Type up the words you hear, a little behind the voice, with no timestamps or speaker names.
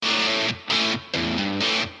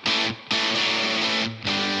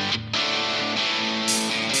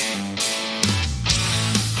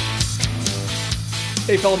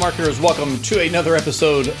Hey, fellow marketers, welcome to another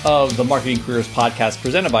episode of the Marketing Careers Podcast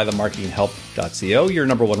presented by themarketinghelp.co, your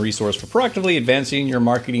number one resource for proactively advancing your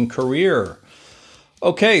marketing career.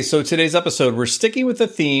 Okay, so today's episode, we're sticking with the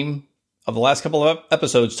theme of the last couple of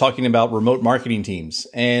episodes talking about remote marketing teams.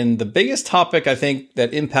 And the biggest topic, I think,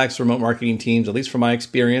 that impacts remote marketing teams, at least from my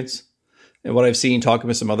experience and what I've seen talking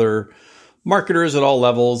with some other marketers at all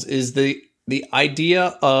levels, is the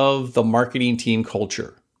idea of the marketing team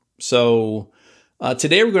culture. So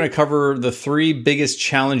today we're going to cover the three biggest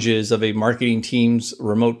challenges of a marketing team's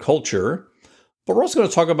remote culture, but we're also going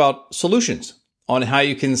to talk about solutions on how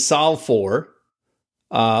you can solve for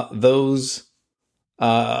those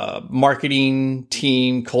marketing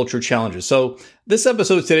team culture challenges. So this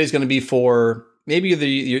episode today is going to be for maybe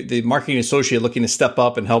the marketing associate looking to step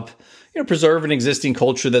up and help preserve an existing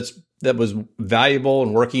culture that was valuable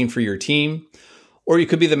and working for your team, or you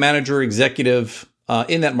could be the manager or executive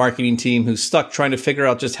in that marketing team who's stuck trying to figure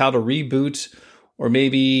out just how to reboot or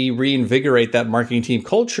maybe reinvigorate that marketing team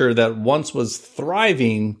culture that once was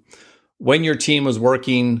thriving when your team was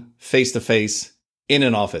working face-to-face in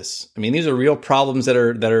an office. I mean, these are real problems that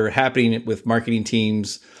are happening with marketing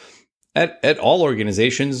teams at all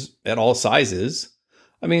organizations, at all sizes.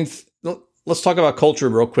 I mean, let's talk about culture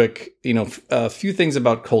real quick. A few things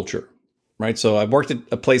about culture, right? So I've worked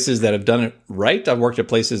at places that have done it right. I've worked at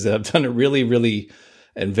places that have done it really, really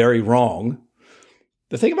and very wrong.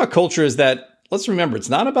 The thing about culture is that, let's remember, it's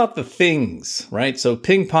not about the things, right? So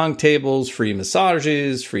ping pong tables, free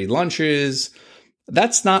massages, free lunches,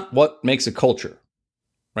 that's not what makes a culture,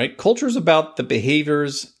 right? Culture is about the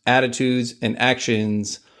behaviors, attitudes, and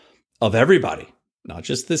actions of everybody, not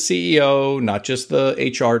just the CEO, not just the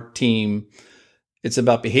HR team. It's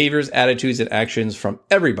about behaviors, attitudes, and actions from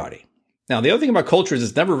everybody. Now, the other thing about culture is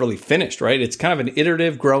it's never really finished, right? It's kind of an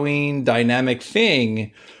iterative, growing, dynamic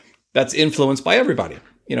thing that's influenced by everybody,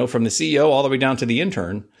 from the CEO all the way down to the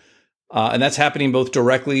intern. And that's happening both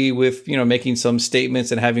directly with, making some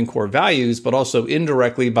statements and having core values, but also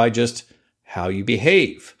indirectly by just how you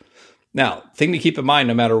behave. Now, thing to keep in mind,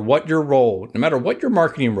 no matter what your role, no matter what your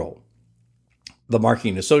marketing role, the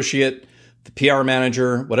marketing associate, the PR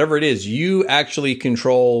manager, whatever it is, you actually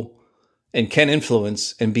control and can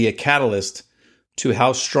influence and be a catalyst to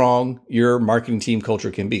how strong your marketing team culture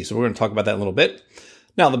can be. So we're going to talk about that in a little bit.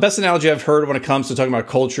 Now, the best analogy I've heard when it comes to talking about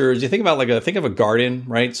culture is you think about think of a garden,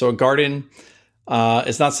 right? So a garden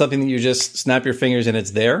is not something that you just snap your fingers and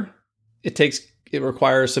it's there. It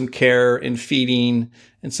requires some care and feeding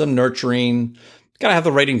and some nurturing. Got to have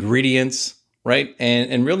the right ingredients, right?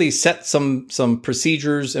 And really set some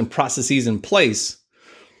procedures and processes in place.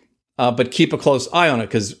 But keep a close eye on it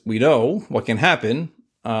because we know what can happen.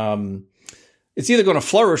 It's either going to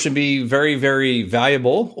flourish and be very, very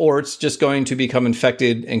valuable, or it's just going to become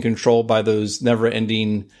infected and controlled by those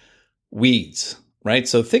never-ending weeds, right?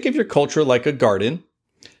 So think of your culture like a garden.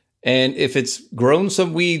 And if it's grown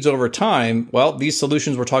some weeds over time, well, these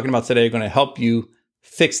solutions we're talking about today are going to help you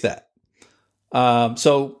fix that.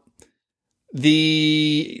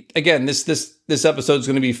 This episode is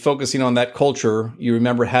going to be focusing on that culture you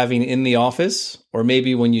remember having in the office, or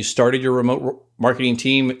maybe when you started your remote marketing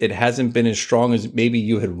team, it hasn't been as strong as maybe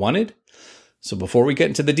you had wanted. So before we get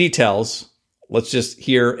into the details, let's just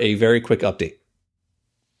hear a very quick update.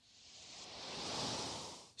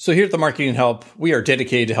 So here at the Marketing Help, we are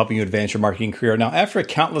dedicated to helping you advance your marketing career. Now, after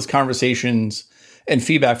countless conversations and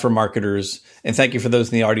feedback from marketers, and thank you for those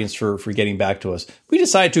in the audience for getting back to us, we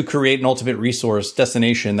decided to create an ultimate resource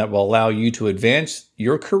destination that will allow you to advance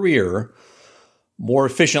your career more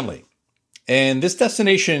efficiently. And this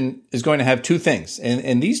destination is going to have two things.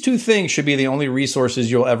 And these two things should be the only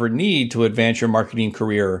resources you'll ever need to advance your marketing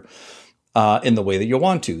career in the way that you'll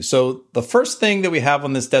want to. So the first thing that we have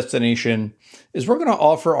on this destination is we're going to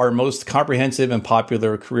offer our most comprehensive and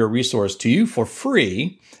popular career resource to you for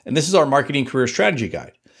free. And this is our Marketing Career Strategy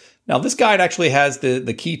Guide. Now, this guide actually has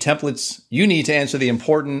the key templates you need to answer the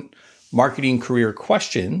important marketing career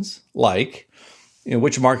questions like,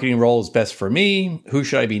 which marketing role is best for me? Who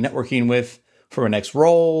should I be networking with for my next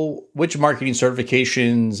role? Which marketing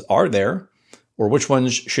certifications are there? Or which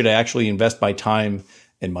ones should I actually invest my time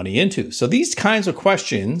and money into? So these kinds of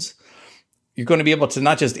questions, you're going to be able to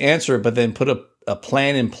not just answer, but then put a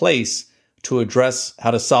plan in place to address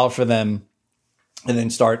how to solve for them and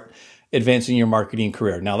then start advancing your marketing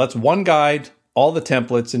career. Now, that's one guide, all the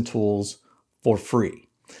templates and tools for free.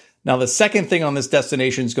 Now, the second thing on this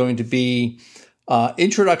destination is going to be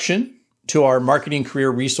introduction to our Marketing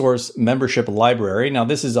Career Resource Membership Library. Now,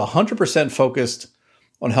 this is 100% focused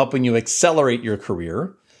on helping you accelerate your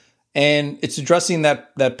career. And it's addressing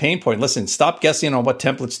that pain point. Listen, stop guessing on what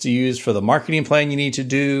templates to use for the marketing plan you need to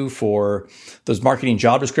do, for those marketing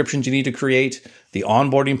job descriptions you need to create, the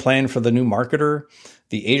onboarding plan for the new marketer,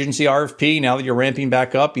 the agency RFP. Now that you're ramping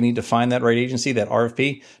back up, you need to find that right agency, that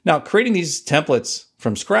RFP. Now, creating these templates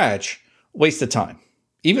from scratch, waste of time.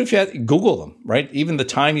 Even if you had to Google them, right? Even the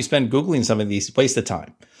time you spend Googling some of these, waste of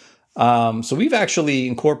time. So we've actually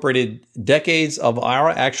incorporated decades of our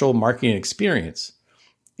actual marketing experience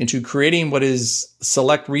into creating what is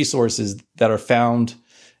select resources that are found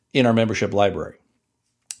in our membership library.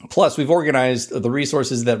 Plus, we've organized the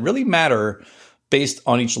resources that really matter based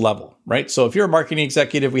on each level, right? So if you're a marketing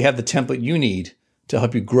executive, we have the template you need to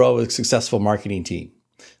help you grow a successful marketing team.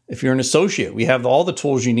 If you're an associate, we have all the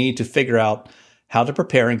tools you need to figure out how to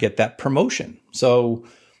prepare and get that promotion. So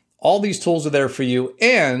all these tools are there for you.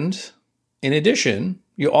 And in addition,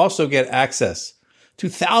 you also get access to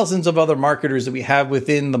thousands of other marketers that we have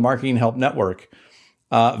within the Marketing Help Network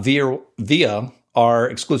via our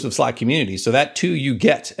exclusive Slack community. So that too you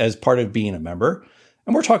get as part of being a member.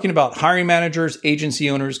 And we're talking about hiring managers, agency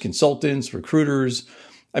owners, consultants, recruiters.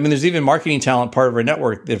 I mean, there's even marketing talent part of our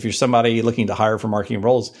network that if you're somebody looking to hire for marketing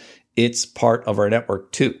roles, it's part of our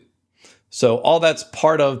network too. So all that's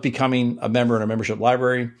part of becoming a member in our membership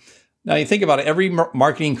library. Now you think about it, every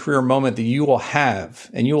marketing career moment that you will have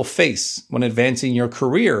and you will face when advancing your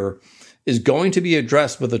career is going to be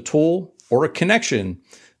addressed with a tool or a connection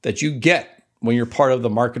that you get when you're part of the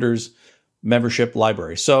marketer's membership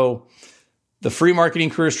library. So the free marketing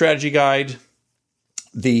career strategy guide,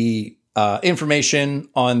 the information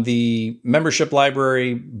on the membership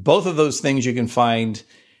library, both of those things you can find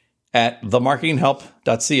at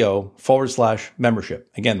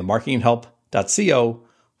themarketinghelp.co/membership. Again,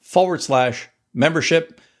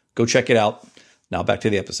 themarketinghelp.co/membership. Go check it out. Now back to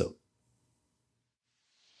the episode.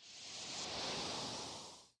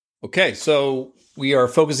 Okay, so we are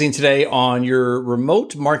focusing today on your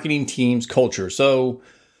remote marketing team's culture. So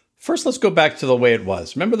first, let's go back to the way it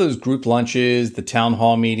was. Remember those group lunches, the town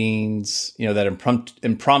hall meetings, that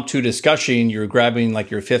impromptu discussion, you're grabbing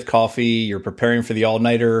like your fifth coffee, you're preparing for the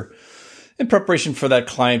all-nighter in preparation for that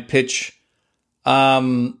client pitch.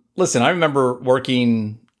 Listen, I remember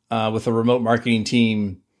working with a remote marketing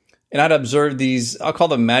team, and I'd observe these, I'll call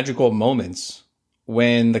them magical moments,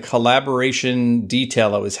 when the collaboration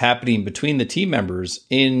detail that was happening between the team members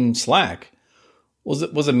in Slack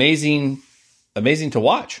was amazing to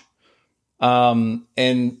watch.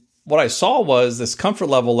 And what I saw was this comfort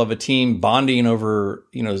level of a team bonding over,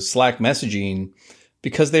 Slack messaging,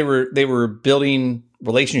 because they were building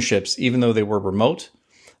relationships, even though they were remote.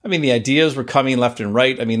 I mean, the ideas were coming left and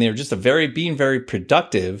right. I mean, they were just being very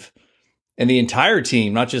productive, and the entire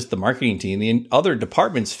team, not just the marketing team, the other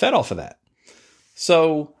departments fed off of that.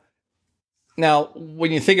 So now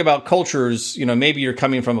when you think about cultures, maybe you're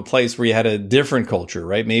coming from a place where you had a different culture,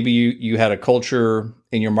 right? Maybe you had a culture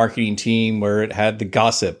in your marketing team where it had the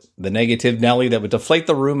gossip, the negative Nelly that would deflate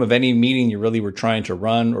the room of any meeting you really were trying to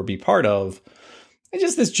run or be part of. And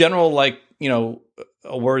just this general, a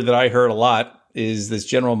word that I heard a lot is this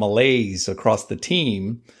general malaise across the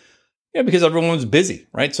team, because everyone was busy,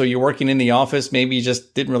 right? So you're working in the office, maybe you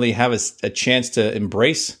just didn't really have a chance to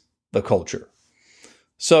embrace the culture.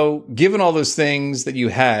 So given all those things that you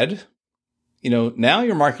had, now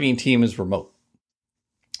your marketing team is remote.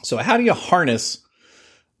 So how do you harness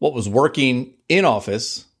what was working in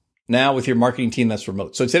office now with your marketing team that's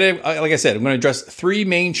remote? So today, like I said, I'm going to address three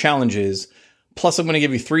main challenges, plus I'm going to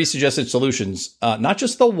give you three suggested solutions, not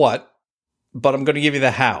just the what, but I'm going to give you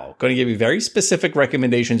the how. I'm going to give you very specific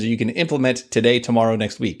recommendations that you can implement today, tomorrow,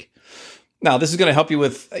 next week. Now, this is going to help you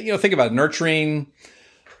with, think about nurturing,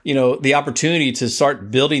 the opportunity to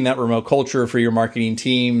start building that remote culture for your marketing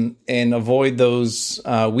team and avoid those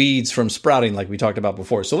weeds from sprouting like we talked about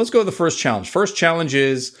before. So let's go to the first challenge. First challenge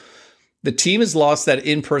is the team has lost that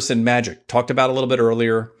in-person magic. Talked about a little bit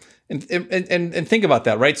earlier. And think about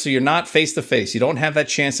that, right? So you're not face-to-face. You don't have that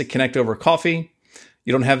chance to connect over coffee.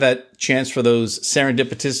 You don't have that chance for those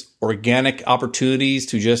serendipitous, organic opportunities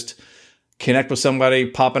to just connect with somebody,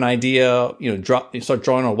 pop an idea, start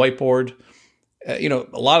drawing on a whiteboard. A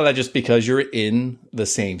lot of that just because you're in the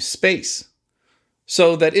same space.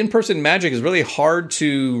 So that in-person magic is really hard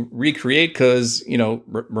to recreate because,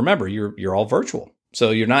 remember, you're all virtual. So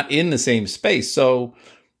you're not in the same space. So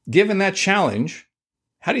given that challenge,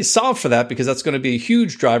 how do you solve for that? Because that's going to be a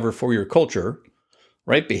huge driver for your culture,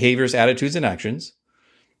 right? Behaviors, attitudes, and actions.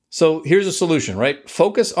 So here's a solution, right?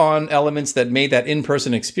 Focus on elements that made that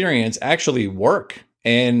in-person experience actually work.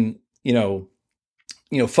 And,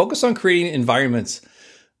 focus on creating environments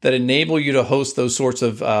that enable you to host those sorts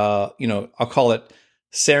of, I'll call it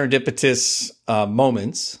serendipitous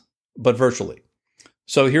moments, but virtually.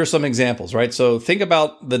 So here's some examples, right? So think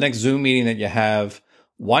about the next Zoom meeting that you have.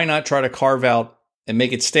 Why not try to carve out and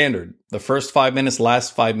make it standard? The first 5 minutes,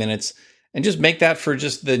 last 5 minutes, and just make that for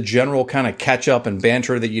just the general kind of catch up and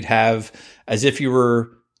banter that you'd have as if you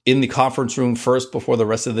were in the conference room first before the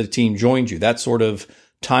rest of the team joined you. That sort of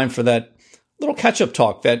time for that little catch up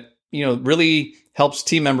talk that, really helps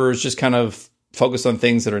team members just kind of focus on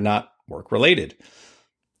things that are not work related.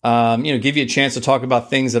 Give you a chance to talk about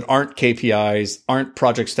things that aren't KPIs, aren't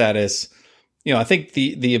project status. I think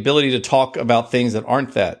the ability to talk about things that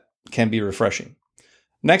aren't that can be refreshing.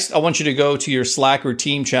 Next, I want you to go to your Slack or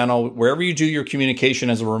team channel, wherever you do your communication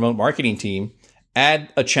as a remote marketing team,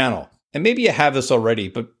 add a channel. And maybe you have this already,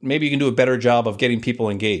 but maybe you can do a better job of getting people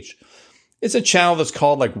engaged. It's a channel that's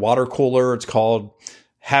called like Water Cooler. It's called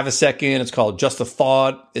Have a Second. It's called Just a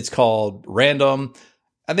Thought. It's called Random.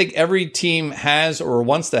 I think every team has or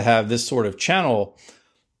wants to have this sort of channel,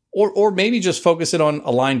 or maybe just focus it on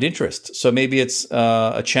aligned interest. So maybe it's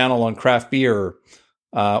a channel on craft beer,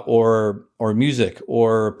 or music,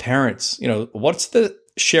 or parents. What's the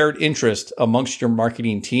shared interest amongst your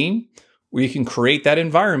marketing team where you can create that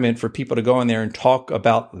environment for people to go in there and talk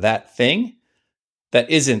about that thing that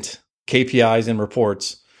isn't KPIs and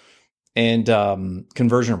reports and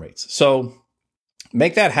conversion rates. So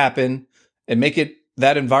make that happen and make it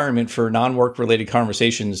that environment for non-work related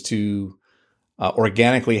conversations to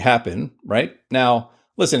organically happen, right? Now,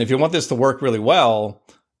 listen, if you want this to work really well,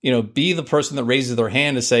 be the person that raises their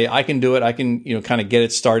hand to say, I can do it. I can, kind of get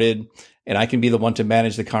it started, and I can be the one to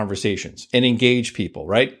manage the conversations and engage people,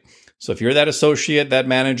 right? So if you're that associate, that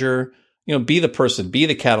manager, be the person, be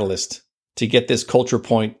the catalyst to get this culture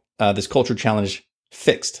point, this culture challenge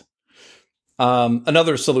fixed.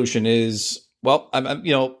 Another solution is,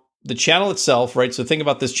 the channel itself, right? So think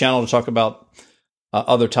about this channel to talk about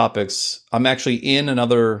other topics. I'm actually in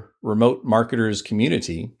another remote marketers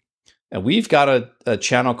community, and we've got a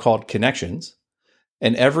channel called Connections.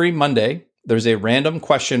 And every Monday, there's a random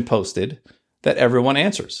question posted that everyone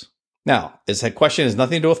answers. Now, this question has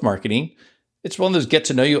nothing to do with marketing. It's one of those get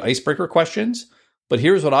to know you icebreaker questions. But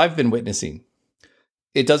here's what I've been witnessing.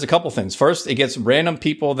 It does a couple things. First, it gets random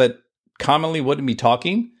people that commonly wouldn't be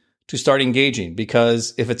talking to start engaging,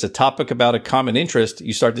 because if it's a topic about a common interest,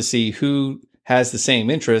 you start to see who has the same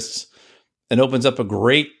interests and opens up a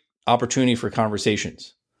great opportunity for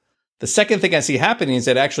conversations. The second thing I see happening is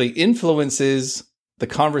that it actually influences the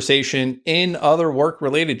conversation in other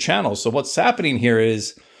work-related channels. So what's happening here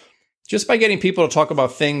is just by getting people to talk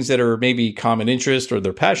about things that are maybe common interest or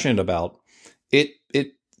they're passionate about, it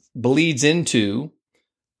bleeds into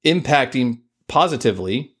impacting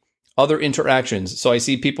positively other interactions. So I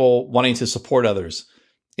see people wanting to support others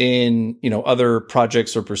in, other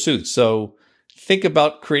projects or pursuits. So think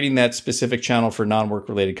about creating that specific channel for non-work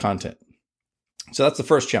related content. So that's the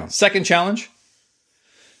first challenge. Second challenge,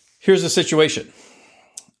 here's the situation.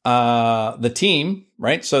 The team,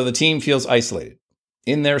 right? So the team feels isolated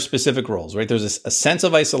in their specific roles, right? There's a sense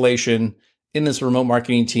of isolation in this remote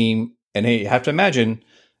marketing team. And hey, you have to imagine,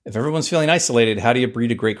 if everyone's feeling isolated, how do you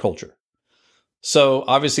breed a great culture? So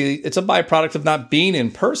obviously it's a byproduct of not being in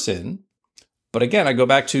person. But again, I go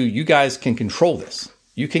back to, you guys can control this.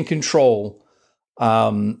 You can control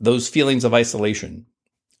those feelings of isolation.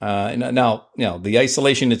 Now, the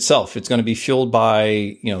isolation itself, it's going to be fueled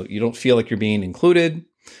by, you don't feel like you're being included.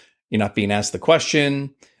 You're not being asked the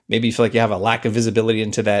question. Maybe you feel like you have a lack of visibility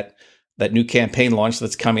into that new campaign launch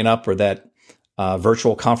that's coming up, or that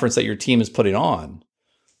virtual conference that your team is putting on.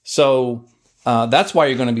 So that's why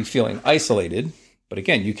you're going to be feeling isolated. But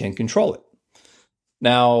again, you can control it.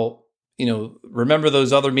 Now, remember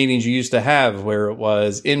those other meetings you used to have where it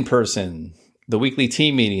was in person, the weekly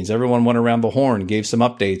team meetings, everyone went around the horn, gave some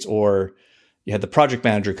updates, or you had the project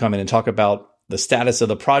manager come in and talk about the status of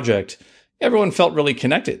the project. Everyone felt really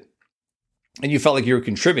connected and you felt like you were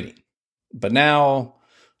contributing. But now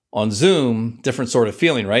on Zoom, different sort of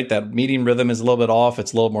feeling, right? That meeting rhythm is a little bit off.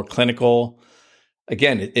 It's a little more clinical.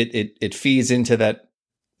 Again, it feeds into that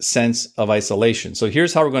sense of isolation. So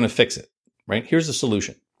here's how we're going to fix it, right? Here's the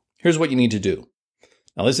solution. Here's what you need to do.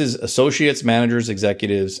 Now, this is associates, managers,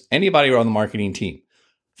 executives, anybody on the marketing team.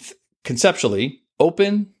 Conceptually,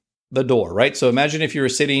 open the door, right? So imagine if you were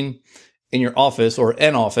sitting in your office or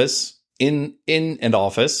an office, in an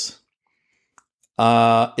office,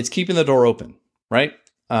 it's keeping the door open, right?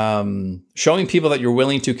 Showing people that you're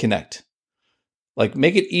willing to connect. Like,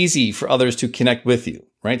 make it easy for others to connect with you,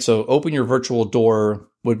 right? So open your virtual door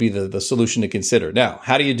would be the solution to consider. Now,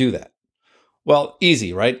 how do you do that? Well,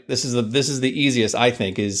 easy, right? This is the easiest, I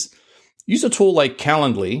think, is use a tool like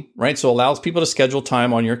Calendly, right? So it allows people to schedule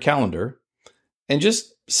time on your calendar and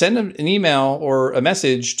just send an email or a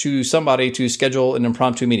message to somebody to schedule an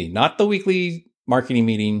impromptu meeting, not the weekly marketing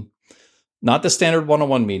meeting, not the standard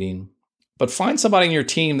one-on-one meeting, but find somebody in your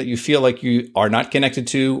team that you feel like you are not connected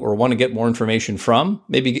to or want to get more information from.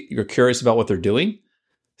 Maybe you're curious about what they're doing.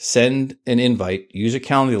 Send an invite, use a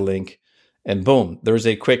Calendly link, and boom, there's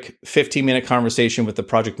a quick 15-minute conversation with the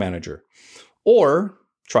project manager. Or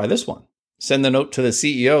try this one. Send the note to the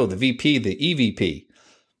CEO, the VP, the EVP,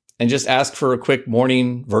 and just ask for a quick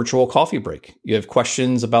morning virtual coffee break. You have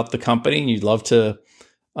questions about the company and you'd love to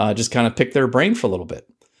just kind of pick their brain for a little bit.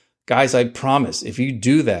 Guys, I promise if you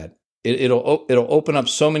do that, it'll open up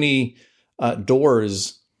so many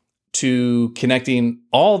doors to connecting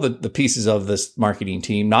all the pieces of this marketing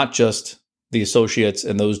team, not just the associates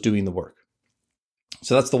and those doing the work.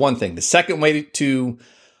 So that's the one thing. The second way to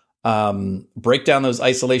break down those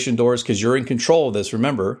isolation doors, because you're in control of this,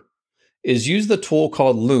 remember, is use the tool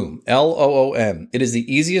called Loom, Loom. It is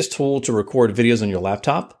the easiest tool to record videos on your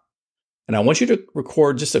laptop. And I want you to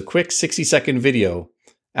record just a quick 60-second video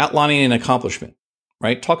outlining an accomplishment,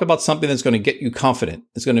 right? Talk about something that's going to get you confident.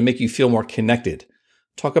 It's going to make you feel more connected.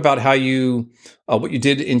 Talk about how what you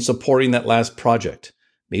did in supporting that last project.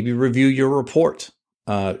 Maybe review your report.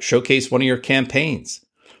 Showcase one of your campaigns.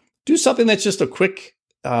 Do something that's just a quick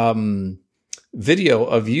video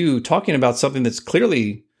of you talking about something that's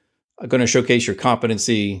clearly going to showcase your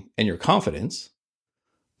competency and your confidence.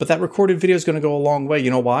 But that recorded video is going to go a long way. You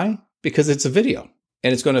know why? Because it's a video.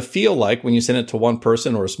 And it's going to feel like when you send it to one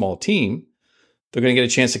person or a small team, they're going to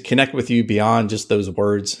get a chance to connect with you beyond just those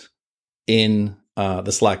words in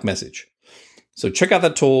the Slack message. So check out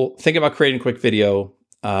that tool. Think about creating a quick video.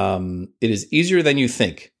 It is easier than you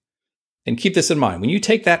think. And keep this in mind. When you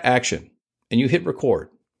take that action and you hit record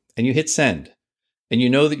and you hit send and you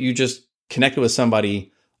know that you just connected with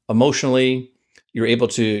somebody emotionally, you're able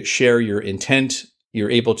to share your intent,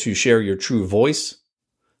 you're able to share your true voice.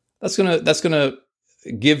 That's going to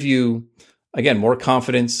give you, again, more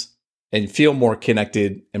confidence and feel more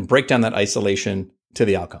connected and break down that isolation to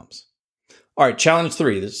the outcomes. All right, challenge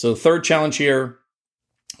 3. So third challenge here,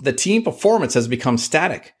 the team performance has become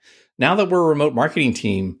static. Now that we're a remote marketing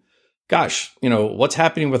team, gosh, what's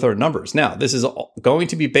happening with our numbers? Now, this is going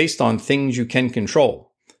to be based on things you can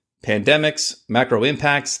control. Pandemics, macro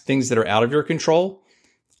impacts, things that are out of your control.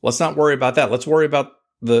 Let's not worry about that. Let's worry about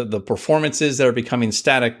the performances that are becoming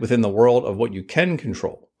static within the world of what you can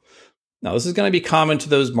control. Now, this is going to be common to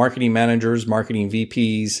those marketing managers, marketing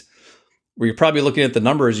VPs, where you're probably looking at the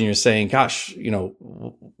numbers and you're saying, gosh,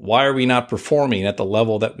 why are we not performing at the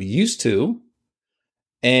level that we used to?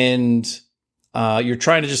 And you're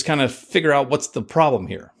trying to just kind of figure out what's the problem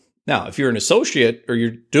here. Now, if you're an associate or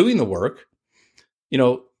you're doing the work,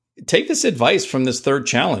 take this advice from this third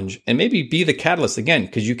challenge and maybe be the catalyst again,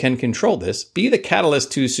 because you can control this. Be the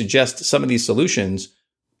catalyst to suggest some of these solutions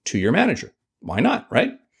to your manager. Why not,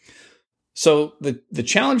 right? So the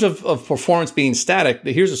challenge of performance being static,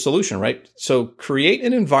 here's a solution, right? So create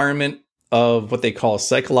an environment of what they call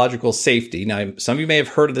psychological safety. Now, some of you may have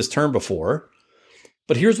heard of this term before,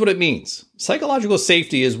 but here's what it means. Psychological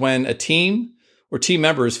safety is when a team or team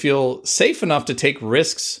members feel safe enough to take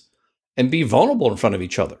risks and be vulnerable in front of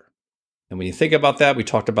each other. And when you think about that, we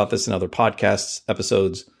talked about this in other podcasts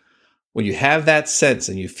episodes. When you have that sense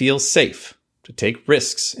and you feel safe to take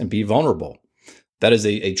risks and be vulnerable, that is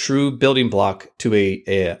a true building block to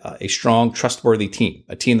a strong, trustworthy team,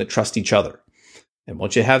 a team that trusts each other. And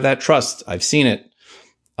once you have that trust, I've seen it,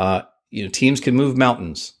 teams can move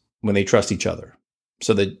mountains when they trust each other.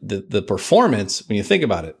 So the performance, when you think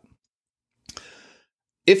about it,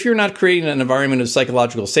 if you're not creating an environment of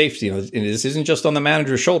psychological safety, and this isn't just on the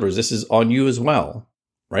manager's shoulders, this is on you as well,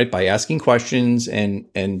 right? By asking questions and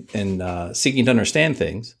seeking to understand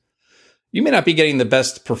things, you may not be getting the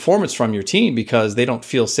best performance from your team because they don't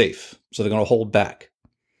feel safe, so they're going to hold back.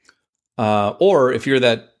 Or if you're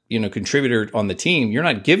that contributor on the team, you're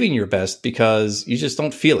not giving your best because you just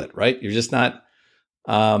don't feel it, right? You're just not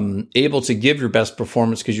able to give your best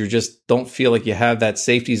performance because you just don't feel like you have that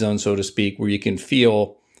safety zone, so to speak, where you can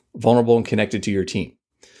feel vulnerable and connected to your team.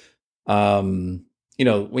 When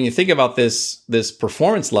you think about this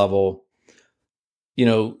performance level,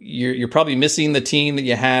 you're probably missing the team that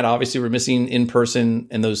you had. Obviously, we're missing in person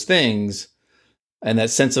and those things, and that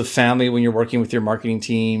sense of family when you're working with your marketing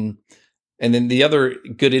team. And then the other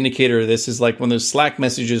good indicator of this is like when those Slack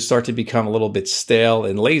messages start to become a little bit stale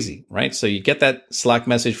and lazy, right? So you get that Slack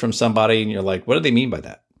message from somebody and you're like, what do they mean by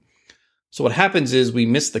that? So what happens is we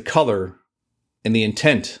miss the color and the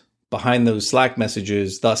intent behind those Slack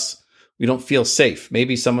messages. Thus, We don't feel safe.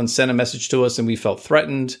 Maybe someone sent a message to us and we felt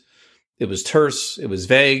threatened. It was terse. It was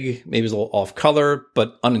vague. Maybe it was a little off color,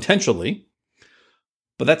 but unintentionally.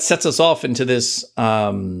 But that sets us off into this,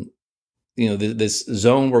 this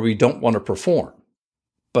zone where we don't want to perform.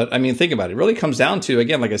 But I mean, think about it. It really comes down to,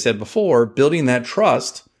 again, like I said before, building that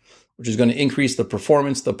trust, which is going to increase the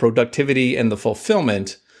performance, the productivity, and the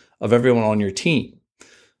fulfillment of everyone on your team.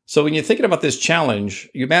 So when you're thinking about this challenge,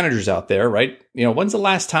 you managers out there, right? When's the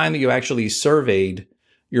last time that you actually surveyed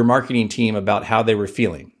your marketing team about how they were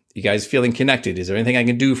feeling? You guys feeling connected? Is there anything I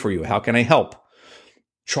can do for you? How can I help?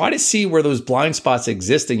 Try to see where those blind spots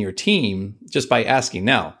exist in your team just by asking.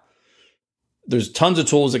 Now, there's tons of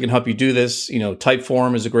tools that can help you do this.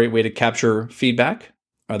 Typeform is a great way to capture feedback.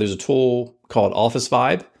 There's a tool called Office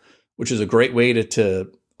Vibe, which is a great way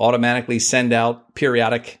to automatically send out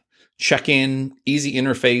periodic check-in, easy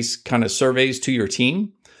interface kind of surveys to your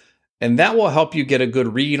team. And that will help you get a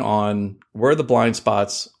good read on where are the blind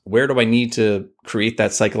spots, where do I need to create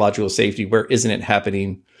that psychological safety, where isn't it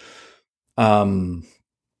happening. Now,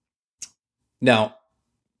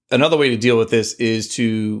 another way to deal with this is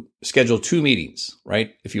to schedule 2 meetings,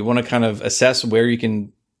 right? If you want to kind of assess where you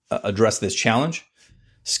can address this challenge,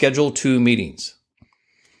 schedule 2 meetings.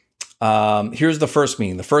 Here's the first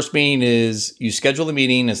meeting. The first meeting is you schedule the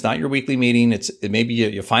meeting. It's not your weekly meeting. Maybe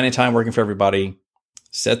you find a time working for everybody.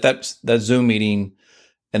 Set that Zoom meeting.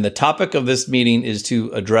 And the topic of this meeting is to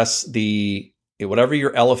address whatever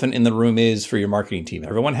your elephant in the room is for your marketing team.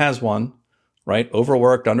 Everyone has one, right?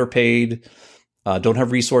 Overworked, underpaid, don't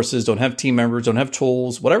have resources, don't have team members, don't have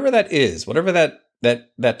tools, whatever that is, whatever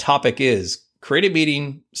that topic is, create a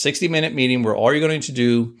meeting, 60-minute meeting where all you're going to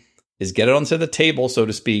do is get it onto the table, so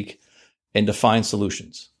to speak, and define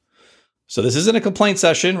solutions. So this isn't a complaint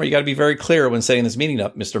session where you got to be very clear when setting this meeting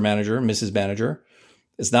up, Mr. Manager, Mrs. Manager.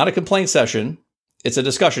 It's not a complaint session. It's a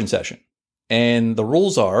discussion session. And the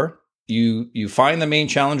rules are you find the main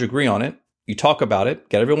challenge, agree on it. You talk about it,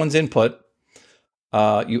 get everyone's input.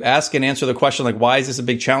 You ask and answer the question like, why is this a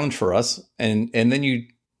big challenge for us? And then you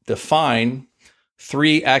define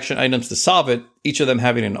 3 action items to solve it, each of them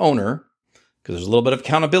having an owner, because there's a little bit of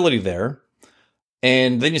accountability there.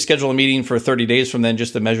 And then you schedule a meeting for 30 days from then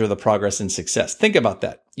just to measure the progress and success. Think about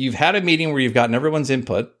that. You've had a meeting where you've gotten everyone's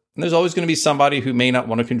input, and there's always going to be somebody who may not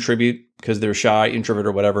want to contribute because they're shy, introvert,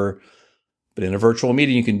 or whatever. But in a virtual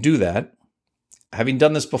meeting, you can do that. Having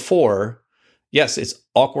done this before, yes, it's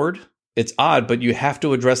awkward, it's odd, but you have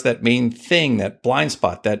to address that main thing, that blind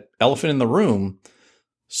spot, that elephant in the room,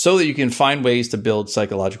 so that you can find ways to build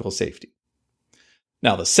psychological safety.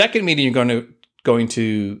 Now, the second meeting you're going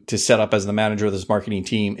to set up as the manager of this marketing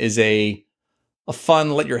team is a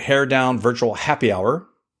fun, let your hair down virtual happy hour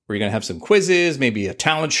where you're going to have some quizzes, maybe a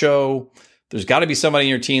talent show. There's got to be somebody in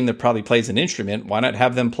your team that probably plays an instrument. Why not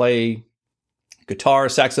have them play guitar,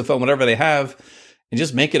 saxophone, whatever they have, and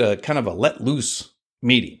just make it a kind of a let loose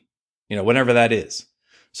meeting, whenever that is.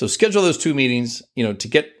 So schedule those 2 meetings, to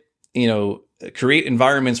get, create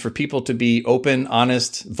environments for people to be open,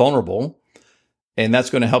 honest, vulnerable. And that's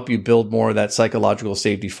going to help you build more of that psychological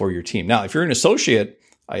safety for your team. Now, if you're an associate,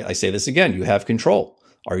 I say this again, you have control.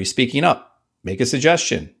 Are you speaking up? Make a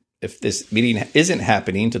suggestion. If this meeting isn't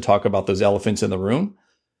happening to talk about those elephants in the room,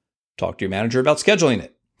 talk to your manager about scheduling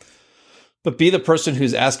it. But be the person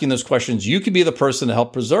who's asking those questions. You can be the person to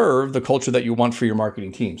help preserve the culture that you want for your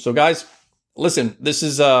marketing team. So guys, listen, this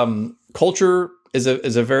is culture is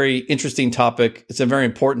a very interesting topic. It's a very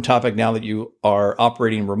important topic now that you are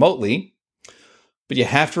operating remotely. But you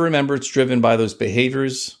have to remember it's driven by those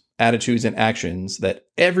behaviors, attitudes, and actions that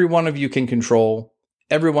every one of you can control,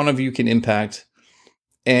 every one of you can impact.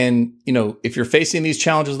 And, if you're facing these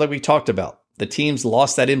challenges like we talked about, the team's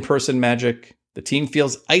lost that in-person magic. The team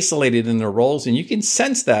feels isolated in their roles, and you can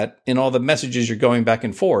sense that in all the messages you're going back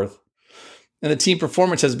and forth. And the team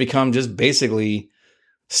performance has become just basically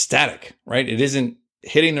static, right? It isn't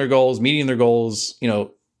hitting their goals, meeting their goals.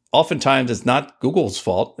 Oftentimes it's not Google's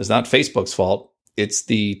fault. It's not Facebook's fault. It's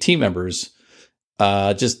the team members'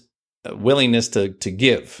 just willingness to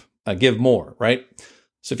give more, right?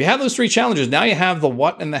 So if you have those 3 challenges, now you have the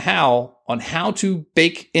what and the how on how to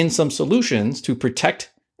bake in some solutions to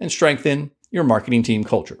protect and strengthen your marketing team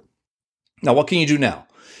culture. Now, what can you do now?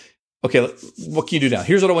 Okay, what can you do now?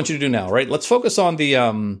 Here's what I want you to do now, right? Let's focus on the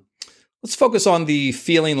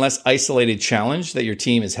feeling less isolated challenge that your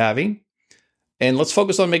team is having. And let's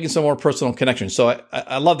focus on making some more personal connections. So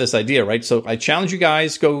I love this idea, right? So I challenge you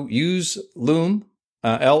guys, go use Loom,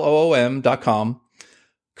 LOOM.com,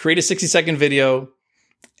 create a 60-second video.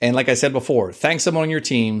 And like I said before, thank someone on your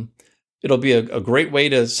team. It'll be a great way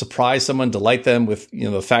to surprise someone, delight them with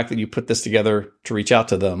the fact that you put this together to reach out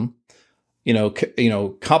to them.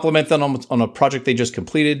 compliment them on a project they just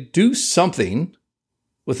completed. Do something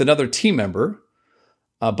with another team member.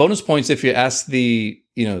 Bonus points if you ask the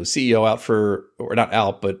CEO out or not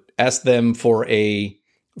out, but ask them for a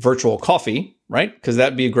virtual coffee, right? Because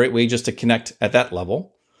that'd be a great way just to connect at that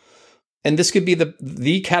level. And this could be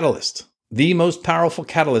the catalyst, the most powerful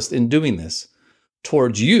catalyst in doing this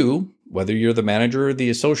towards you, whether you're the manager or the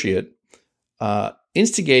associate,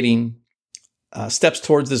 instigating steps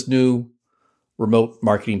towards this new remote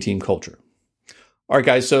marketing team culture. All right,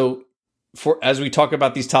 guys. So as we talk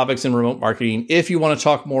about these topics in remote marketing, if you want to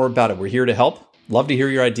talk more about it, we're here to help. Love to hear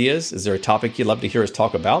your ideas. Is there a topic you'd love to hear us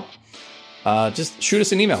talk about? Just shoot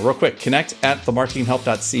us an email real quick.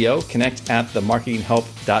 connect@themarketinghelp.co.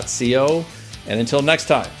 connect@themarketinghelp.co. And until next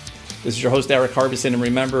time, this is your host, Eric Harbison. And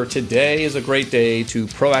remember, today is a great day to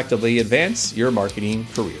proactively advance your marketing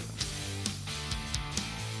career.